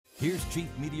Here's Chief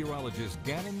Meteorologist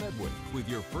Gannon Medwick with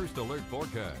your first alert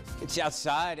forecast. It's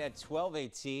outside at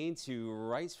 12:18 to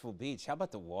Wrightsville Beach. How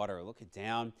about the water? Look it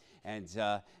down. And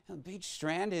the beach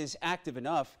strand is active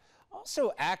enough.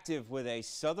 Also active with a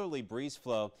southerly breeze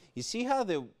flow. You see how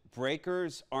the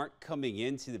breakers aren't coming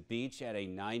into the beach at a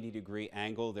 90-degree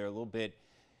angle? They're a little bit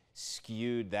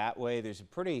skewed that way. There's a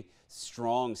pretty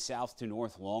strong south to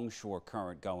north longshore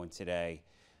current going today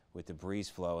with the breeze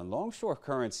flow. And longshore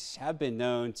currents have been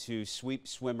known to sweep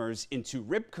swimmers into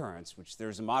rip currents, which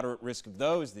there's a moderate risk of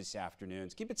those this afternoon.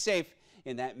 So keep it safe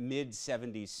in that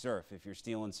mid-70s surf if you're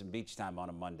stealing some beach time on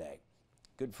a Monday.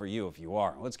 Good for you if you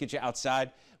are. Let's get you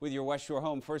outside with your West Shore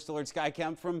Home First Alert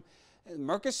Skycam from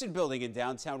Murchison Building in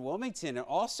downtown Wilmington. And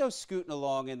also scooting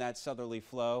along in that southerly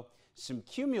flow, some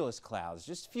cumulus clouds,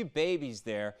 just a few babies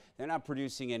there. They're not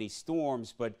producing any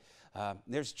storms, but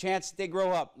there's a chance they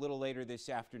grow up a little later this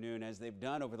afternoon, as they've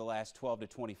done over the last 12 to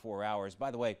 24 hours.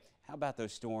 By the way, how about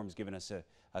those storms giving us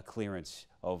a clearance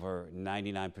over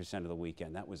 99% of the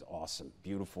weekend? That was awesome.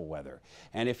 Beautiful weather.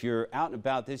 And if you're out and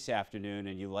about this afternoon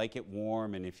and you like it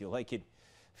warm, and if you like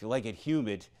it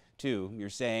humid too, you're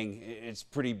saying it's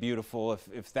pretty beautiful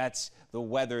if that's the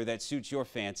weather that suits your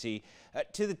fancy,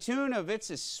 to the tune of it's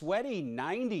a sweaty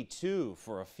 92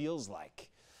 for a feels like.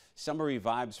 Summery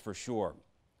vibes for sure.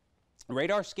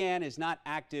 Radar scan is not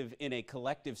active in a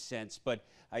collective sense, but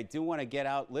I do want to get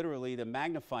out literally the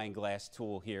magnifying glass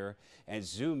tool here and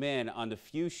zoom in on the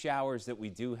few showers that we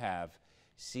do have.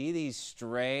 See these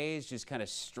strays just kind of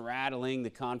straddling the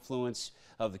confluence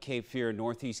of the Cape Fear,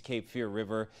 Northeast Cape Fear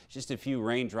River. Just a few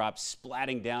raindrops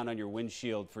splatting down on your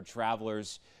windshield for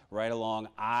travelers right along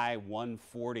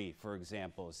I-140, for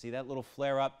example. See that little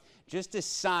flare up? Just a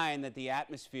sign that the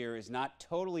atmosphere is not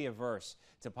totally averse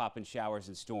to popping showers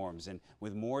and storms. And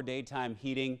with more daytime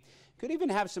heating, could even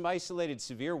have some isolated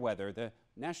severe weather. The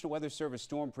National Weather Service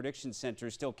Storm Prediction Center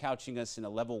is still couching us in a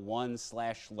level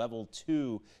 1/level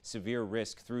 2 severe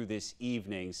risk through this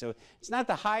evening. So it's not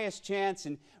the highest chance,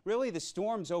 and really the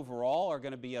storms overall are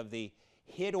going to be of the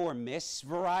hit or miss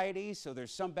variety. So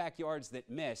there's some backyards that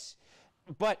miss.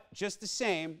 But just the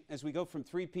same, as we go from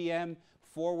 3 p.m.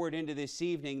 forward into this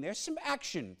evening, there's some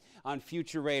action on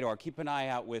future radar. Keep an eye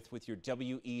out with your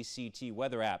WECT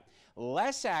weather app.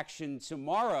 Less action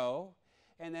tomorrow.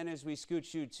 And then as we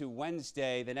scoot you to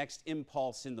Wednesday, the next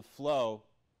impulse in the flow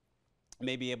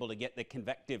may be able to get the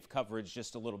convective coverage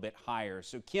just a little bit higher.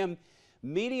 So Kim,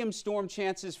 medium storm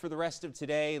chances for the rest of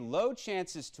today, low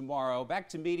chances tomorrow, back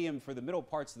to medium for the middle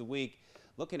parts of the week.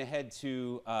 Looking ahead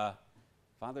to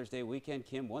Father's Day weekend,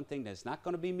 Kim, one thing that's not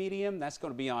going to be medium, that's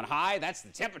going to be on high. That's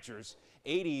the temperatures,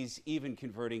 80s even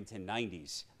converting to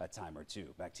 90s a time or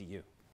two. Back to you.